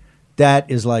that.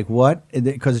 That is like what?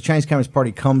 Because the Chinese Communist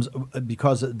Party comes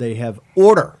because they have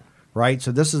order, right?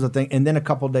 So this is the thing. And then a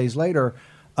couple of days later,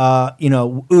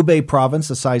 Hubei province,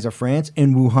 the size of France,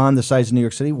 and Wuhan, the size of New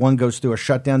York City. One goes through a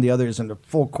shutdown. The other is in a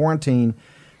full quarantine.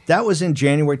 That was in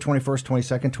January 21st,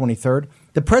 22nd, 23rd.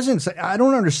 The president said, I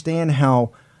don't understand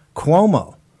how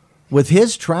Cuomo, with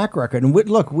his track record, and when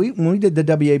we did the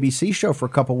WABC show for a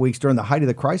couple of weeks during the height of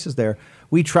the crisis there,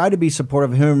 we tried to be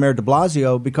supportive of him and Mayor de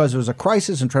Blasio because there was a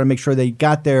crisis and try to make sure they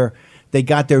got their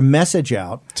message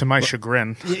out. To my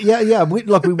chagrin. Yeah. We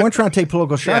weren't trying to take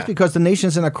political shots because the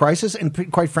nation's in a crisis,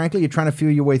 and quite frankly, you're trying to feel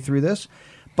your way through this.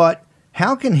 But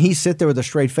how can he sit there with a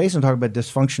straight face and talk about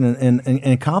dysfunction and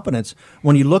incompetence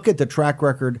when you look at the track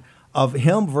record of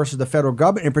him versus the federal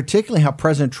government, and particularly how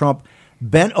President Trump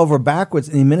bent over backwards,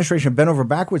 and the administration bent over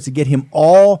backwards to get him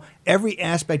every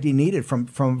aspect he needed,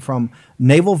 from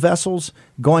naval vessels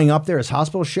going up there as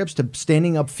hospital ships to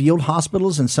standing up field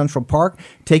hospitals in Central Park,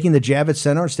 taking the Javits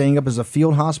Center and standing up as a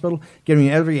field hospital, giving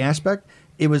him every aspect.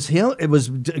 It was him. It was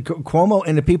Cuomo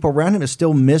and the people around him is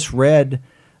still misread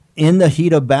in the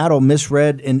heat of battle, and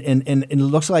it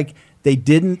looks like they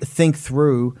didn't think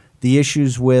through the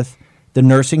issues with the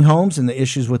nursing homes and the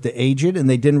issues with the aged, and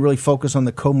they didn't really focus on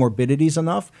the comorbidities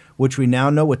enough, which we now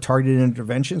know with targeted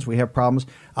interventions. We have problems,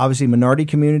 obviously, minority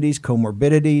communities,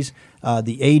 comorbidities,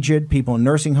 the aged, people in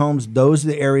nursing homes. Those are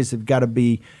the areas that have got to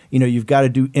be, you've got to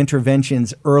do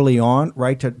interventions early on,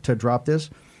 right, to drop this.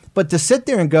 But to sit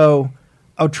there and go,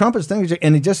 oh, Trump is thinking,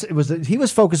 and he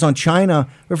was focused on China.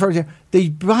 The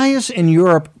bias in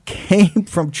Europe came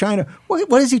from China.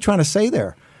 What is he trying to say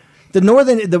there?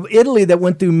 The Italy that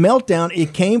went through meltdown,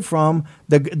 it came from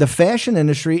the fashion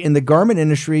industry and the garment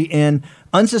industry and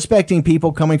unsuspecting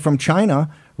people coming from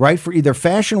China, right, for either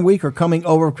Fashion Week or coming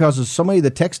over because of so many of the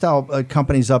textile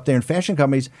companies up there and fashion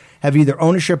companies have either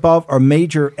ownership of or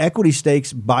major equity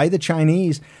stakes by the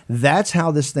Chinese. That's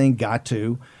how this thing got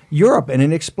to Europe, and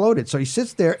it exploded. So he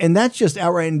sits there, and that's just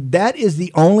outright. And that is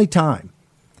the only time,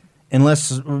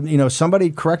 unless somebody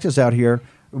correct us out here.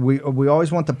 We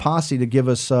always want the posse to give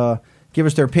us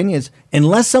their opinions,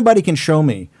 unless somebody can show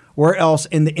me where else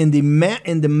in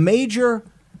the major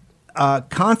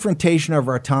confrontation of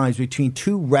our times between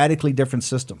two radically different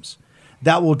systems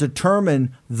that will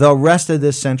determine the rest of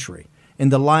this century in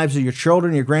the lives of your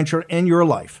children, your grandchildren, and your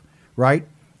life, right?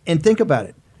 And think about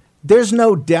it. There's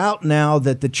no doubt now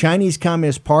that the Chinese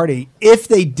Communist Party, if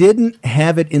they didn't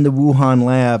have it in the Wuhan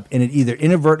lab and it either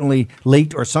inadvertently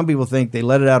leaked or some people think they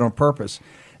let it out on purpose,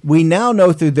 we now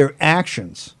know through their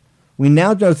actions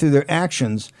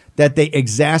that they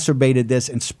exacerbated this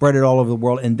and spread it all over the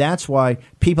world. And that's why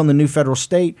people in the new federal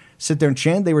state sit there and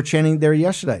chant. They were chanting there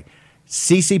yesterday.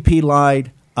 CCP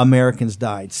lied, Americans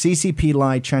died. CCP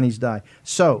lied, Chinese died.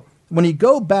 So when you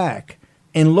go back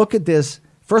and look at this,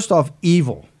 first off,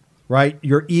 evil. Right?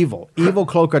 You're evil. Evil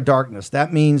cloak of darkness.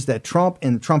 That means that Trump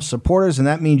and Trump's supporters, and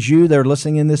that means you that are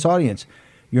listening in this audience,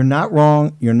 you're not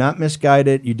wrong. You're not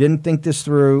misguided. You didn't think this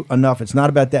through enough. It's not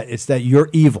about that. It's that you're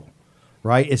evil,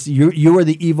 right? It's you are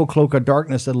the evil cloak of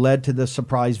darkness that led to the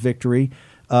surprise victory,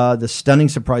 the stunning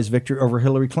surprise victory over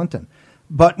Hillary Clinton.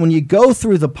 But when you go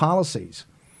through the policies,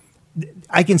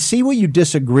 I can see where you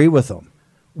disagree with them.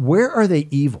 Where are they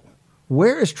evil?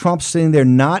 Where is Trump sitting there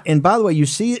not? And by the way, you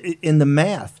see it in the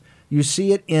math. You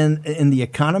see it in the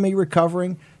economy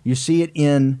recovering. You see it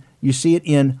in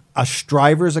a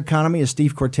striver's economy, as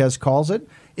Steve Cortez calls it.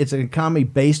 It's an economy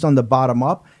based on the bottom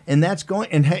up, and that's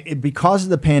going. And because of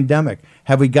the pandemic,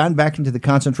 have we gotten back into the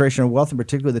concentration of wealth, and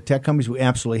particularly the tech companies? We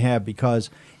absolutely have, because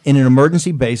in an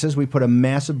emergency basis, we put a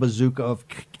massive bazooka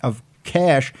of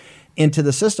cash into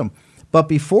the system. But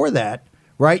before that,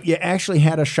 right, you actually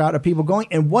had a shot of people going.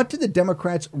 And what do the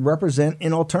Democrats represent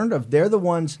in alternative? They're the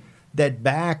ones that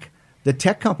back the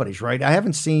tech companies, right? I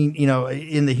haven't seen,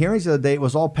 in the hearings of the day, it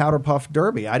was all powder puff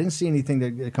derby. I didn't see anything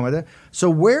that come out of that. So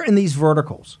where in these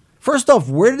verticals, First off,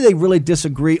 where do they really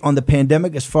disagree on the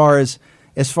pandemic as far as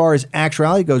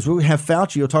actuality goes? We have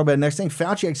Fauci. You'll talk about the next thing.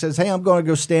 Fauci says, hey, I'm going to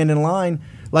go stand in line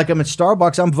like I'm at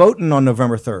Starbucks. I'm voting on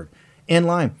November 3rd in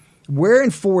line. Where in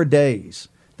 4 days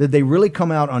did they really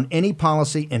come out on any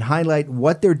policy and highlight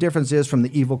what their difference is from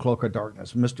the evil cloak of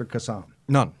darkness? Mr. Kassam.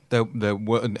 None. There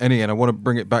weren't any. And I want to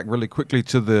bring it back really quickly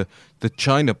to the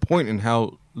China point and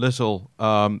how little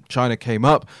China came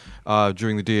up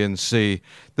during the DNC.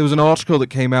 There was an article that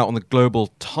came out on the Global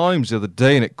Times the other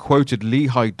day, and it quoted Li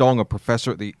Haidong, a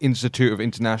professor at the Institute of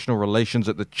International Relations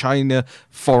at the China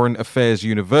Foreign Affairs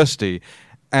University.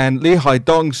 And Li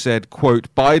Haidong said, quote,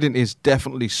 Biden is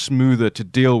definitely smoother to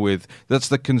deal with. That's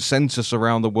the consensus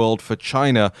around the world for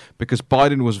China. Because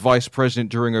Biden was vice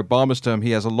president during Obama's term,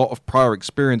 he has a lot of prior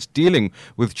experience dealing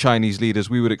with Chinese leaders.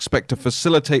 We would expect to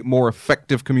facilitate more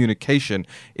effective communication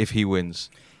if he wins.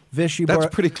 Vish, that's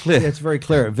pretty clear. It's very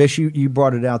clear. Vish, you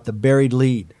brought it out, the buried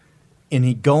lead. And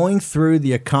he going through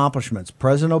the accomplishments,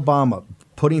 President Obama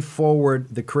putting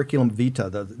forward the curriculum vitae,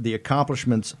 the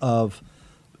accomplishments of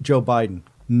Joe Biden.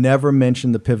 Never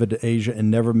mentioned the pivot to Asia and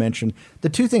never mentioned the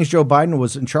two things Joe Biden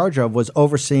was in charge of was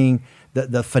overseeing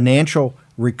the financial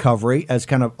recovery as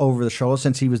kind of over the shoulder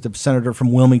since he was the senator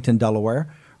from Wilmington,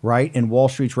 Delaware, right, and Wall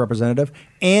Street's representative,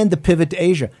 and the pivot to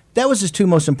Asia. That was his two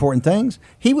most important things.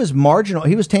 He was marginal.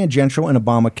 He was tangential in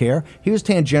Obamacare. He was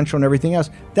tangential in everything else.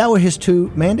 That were his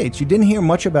two mandates. You didn't hear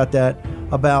much about that,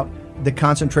 about the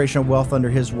concentration of wealth under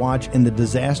his watch and the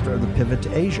disaster of the pivot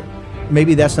to Asia.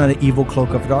 Maybe that's not an evil cloak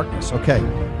of darkness. Okay,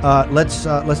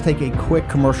 let's take a quick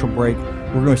commercial break.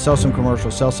 We're going to sell some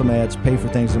commercials, sell some ads, pay for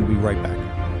things, and we'll be right back.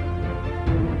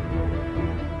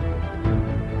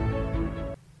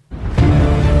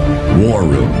 War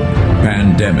Room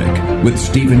Pandemic with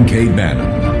Stephen K.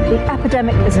 Bannon. The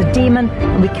epidemic is a demon,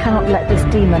 and we cannot let this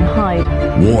demon hide.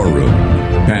 War Room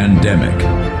Pandemic.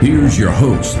 Here's your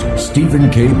host,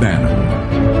 Stephen K.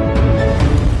 Bannon.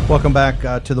 Welcome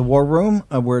back to the War Room.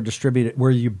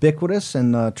 We're ubiquitous,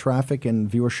 and traffic and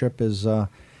viewership is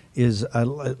a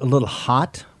little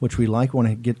hot, which we like. We want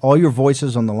to get all your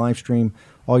voices on the live stream,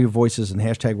 all your voices, and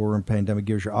hashtag War Room Pandemic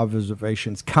gives your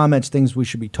observations, comments, things we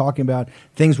should be talking about,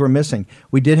 things we're missing.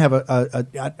 We did have I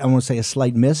want to say a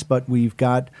slight miss, but we've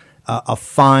got a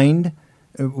find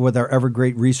with our ever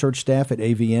great research staff at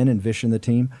AVN and Vish and the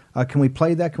team. Can we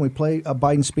play that? Can we play a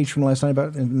Biden speech from last night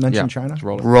about mentioning China?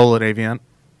 Roll it, AVN.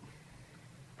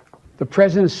 The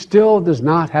president still does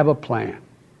not have a plan.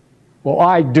 Well,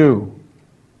 I do.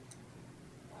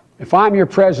 If I'm your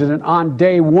president, on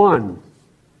day one,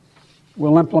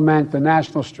 we'll implement the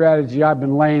national strategy I've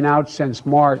been laying out since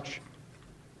March.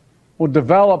 We'll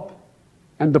develop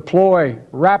and deploy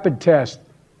rapid tests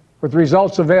with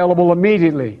results available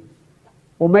immediately.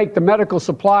 We'll make the medical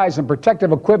supplies and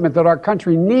protective equipment that our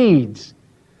country needs.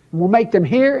 And we'll make them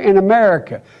here in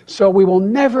America, so we will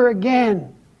never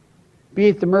again be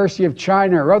at the mercy of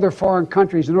China or other foreign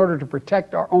countries in order to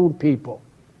protect our own people.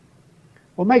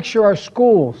 We'll make sure our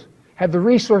schools have the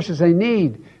resources they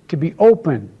need to be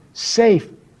open, safe,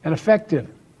 and effective.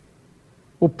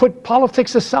 We'll put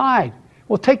politics aside.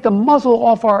 We'll take the muzzle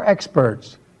off our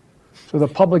experts so the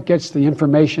public gets the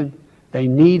information they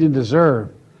need and deserve.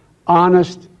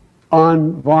 Honest,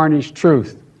 unvarnished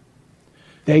truth.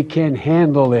 They can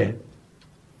handle it.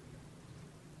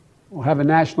 We'll have a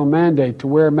national mandate to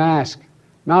wear masks,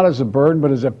 not as a burden, but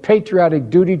as a patriotic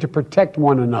duty to protect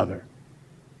one another.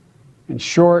 In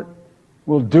short,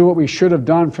 we'll do what we should have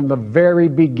done from the very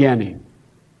beginning.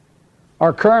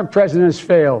 Our current president has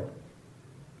failed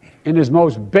in his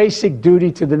most basic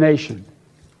duty to the nation.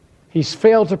 He's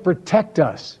failed to protect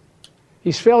us.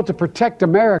 He's failed to protect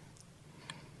America.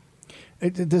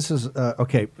 This is,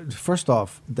 okay, first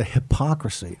off, the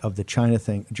hypocrisy of the China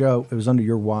thing. Joe, it was under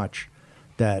your watch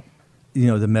that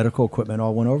the medical equipment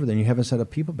all went over there, and you haven't said a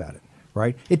peep about it,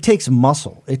 right? It takes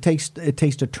muscle. It takes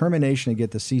determination to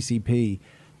get the CCP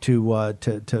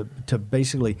to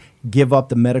basically give up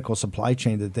the medical supply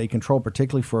chain that they control,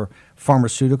 particularly for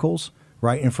pharmaceuticals,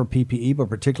 right, and for PPE, but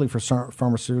particularly for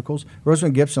pharmaceuticals.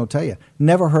 Rosamund Gibson will tell you,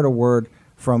 never heard a word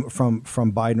from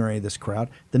Biden or any of this crowd.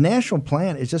 The national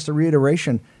plan is just a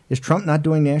reiteration. Is Trump not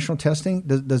doing national testing?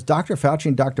 Does Dr. Fauci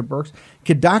and Dr. Birx,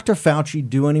 could Dr. Fauci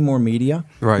do any more media?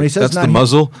 Right, when he says that's the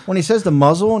muzzle. When he says the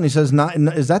muzzle and he says not,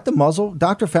 is that the muzzle?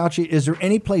 Dr. Fauci, is there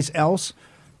any place else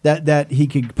that he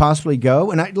could possibly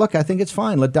go? And I think it's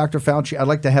fine. Let Dr. Fauci, I'd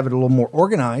like to have it a little more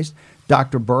organized.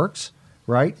 Dr. Birx,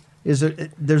 right?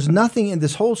 There's nothing in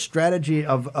this whole strategy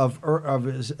of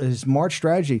his March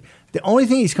strategy. The only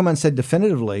thing he's come out and said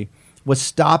definitively was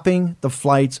stopping the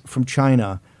flights from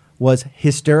China was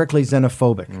hysterically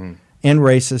xenophobic. and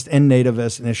racist and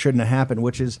nativist, and it shouldn't have happened,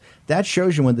 that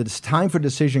shows you when the time for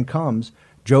decision comes,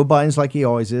 Joe Biden's like he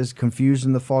always is, confused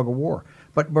in the fog of war.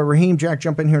 But Raheem, Jack,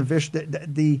 jump in here and Vish.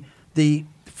 The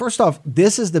first off,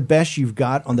 this is the best you've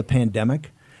got on the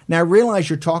pandemic. Now, I realize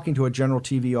you're talking to a general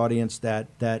TV audience that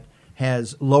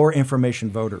has lower information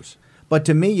voters. But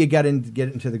to me, you got to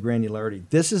get into the granularity.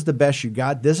 This is the best you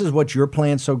got. This is what your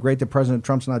plan's so great that President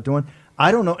Trump's not doing.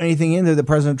 I don't know anything in there that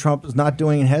President Trump is not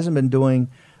doing and hasn't been doing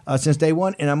since day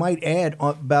one. And I might add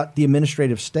about the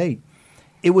administrative state.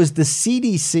 It was the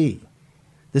CDC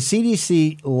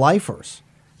lifers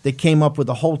that came up with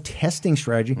the whole testing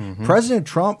strategy. Mm-hmm. President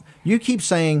Trump, you keep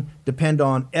saying depend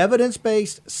on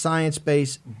evidence-based,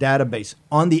 science-based, database,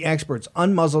 on the experts,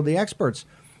 unmuzzle the experts.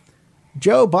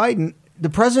 Joe Biden, the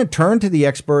president turned to the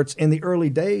experts in the early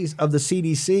days of the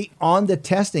CDC on the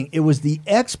testing. It was the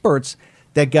experts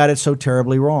that got it so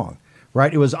terribly wrong,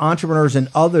 right? It was entrepreneurs and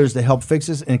others that helped fix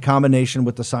this in combination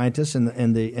with the scientists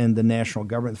and the national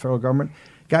government, the federal government.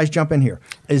 Guys, jump in here.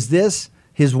 Is this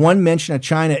his one mention of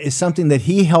China is something that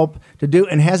he helped to do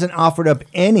and hasn't offered up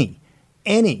any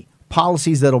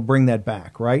policies that'll bring that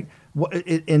back, right?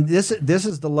 And this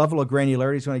is the level of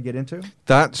granularity he's going to get into?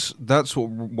 That's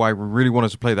why we really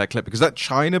wanted to play that clip, because that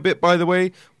China bit, by the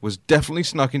way, was definitely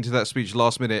snuck into that speech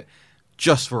last minute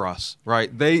just for us,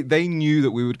 right? They knew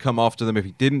that we would come after them if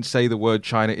he didn't say the word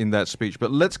China in that speech.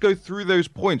 But let's go through those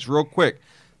points real quick.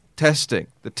 Testing.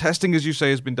 The testing, as you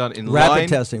say, has been done in line.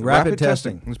 Rapid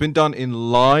testing. It's been done in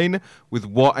line with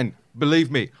what, and believe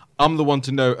me, I'm the one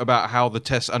to know about how the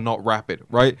tests are not rapid,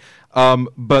 right?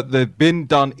 But they've been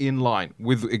done in line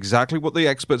with exactly what the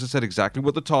experts have said, exactly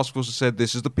what the task force has said.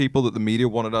 This is the people that the media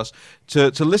wanted us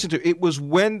to listen to. It was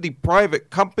when the private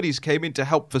companies came in to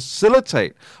help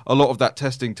facilitate a lot of that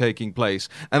testing taking place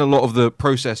and a lot of the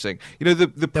processing. You know,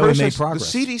 the process, the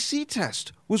CDC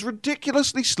test was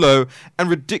ridiculously slow and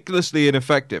ridiculously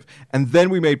ineffective. And then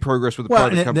we made progress with the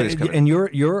private companies coming in. And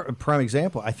you're a prime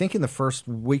example. I think in the first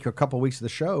week or couple of weeks of the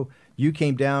show, you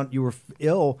came down, you were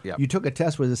ill, you took a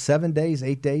test, was it 7 days,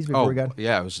 8 days before we got?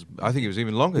 Yeah, I think it was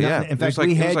even longer, In fact,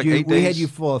 we had you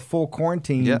for a full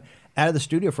quarantine out of the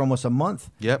studio for almost a month.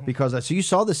 Yep. Because so you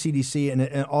saw the CDC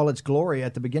in all its glory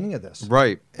at the beginning of this.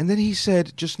 Right. And then he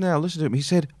said, just now, listen to him, he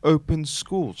said, open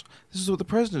schools. This is what the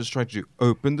president is trying to do.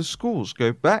 Open the schools.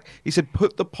 Go back. He said,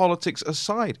 put the politics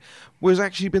aside. Whereas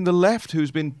actually been the left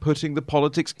who's been putting the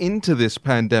politics into this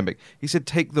pandemic. He said,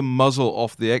 take the muzzle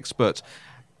off the experts.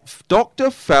 Dr.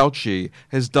 Fauci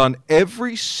has done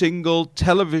every single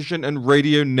television and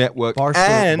radio network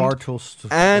and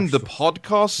the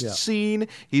podcast scene.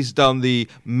 He's done the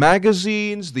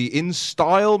magazines, the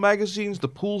InStyle magazines, the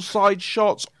poolside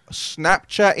shots,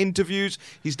 Snapchat interviews.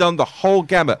 He's done the whole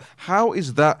gamut. How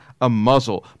is that a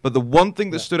muzzle? But the one thing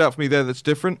that stood out for me there that's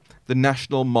different, the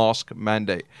national mask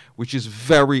mandate, which is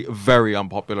very, very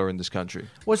unpopular in this country.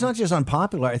 Well, it's not just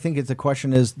unpopular. I think the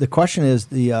question is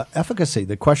the efficacy.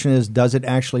 The question is, does it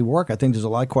actually work? I think there's a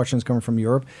lot of questions coming from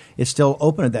Europe. It's still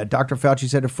open at that. Dr. Fauci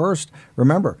said it first.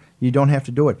 Remember, you don't have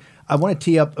to do it. I want to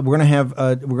tee up. We're going to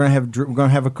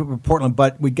have a Portland,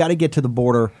 but we got to get to the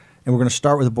border. And we're going to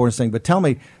start with the border thing. But tell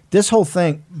me, this whole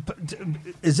thing,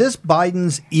 is this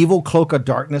Biden's evil cloak of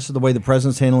darkness of the way the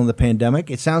president's handling the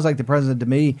pandemic? It sounds like the president, to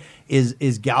me, is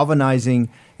galvanizing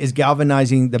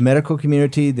the medical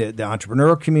community, the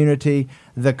entrepreneurial community,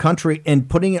 the country, and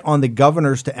putting it on the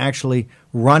governors to actually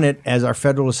run it as our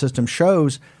federal system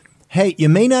shows. Hey, you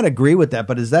may not agree with that,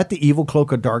 but is that the evil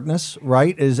cloak of darkness,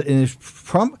 right? Is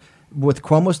Trump, with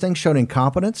Cuomo's thing, showed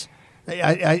incompetence?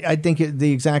 I think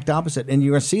the exact opposite, and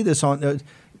you're going to see this on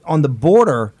the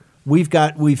border. We've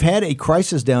had a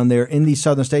crisis down there in these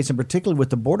southern states, and particularly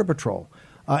with the Border Patrol.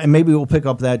 And maybe we'll pick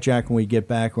up that, Jack, when we get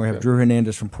back. We're going to have Drew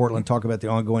Hernandez from Portland talk about the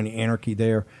ongoing anarchy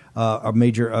there. A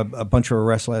bunch of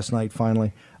arrests last night,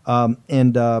 finally,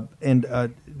 and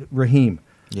Raheem.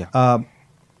 Yeah.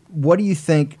 What do you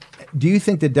think? Do you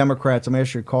think the Democrats, I'm going to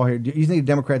ask you a call here, do you think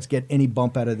the Democrats get any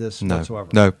bump out of this whatsoever?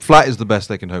 No, flat is the best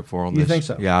they can hope for on this. You think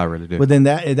so? Yeah, I really do. But then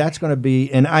that's going to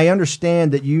be, and I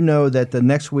understand that that the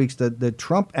next week's, the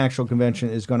Trump actual convention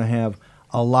is going to have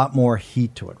a lot more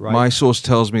heat to it, right? My source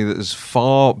tells me that there's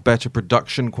far better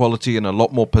production quality and a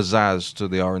lot more pizzazz to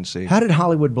the RNC. How did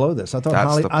Hollywood blow this? I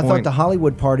thought the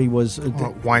Hollywood party was...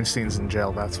 Weinstein's in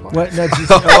jail, that's why. But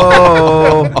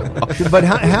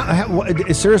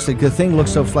seriously, the thing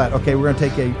looks so flat. Okay, we're going to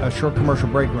take a short commercial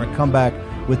break. We're going to come back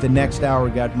with the next hour.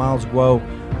 We got Miles Guo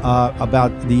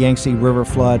about the Yangtze River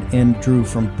flood and Drew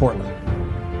from Portland.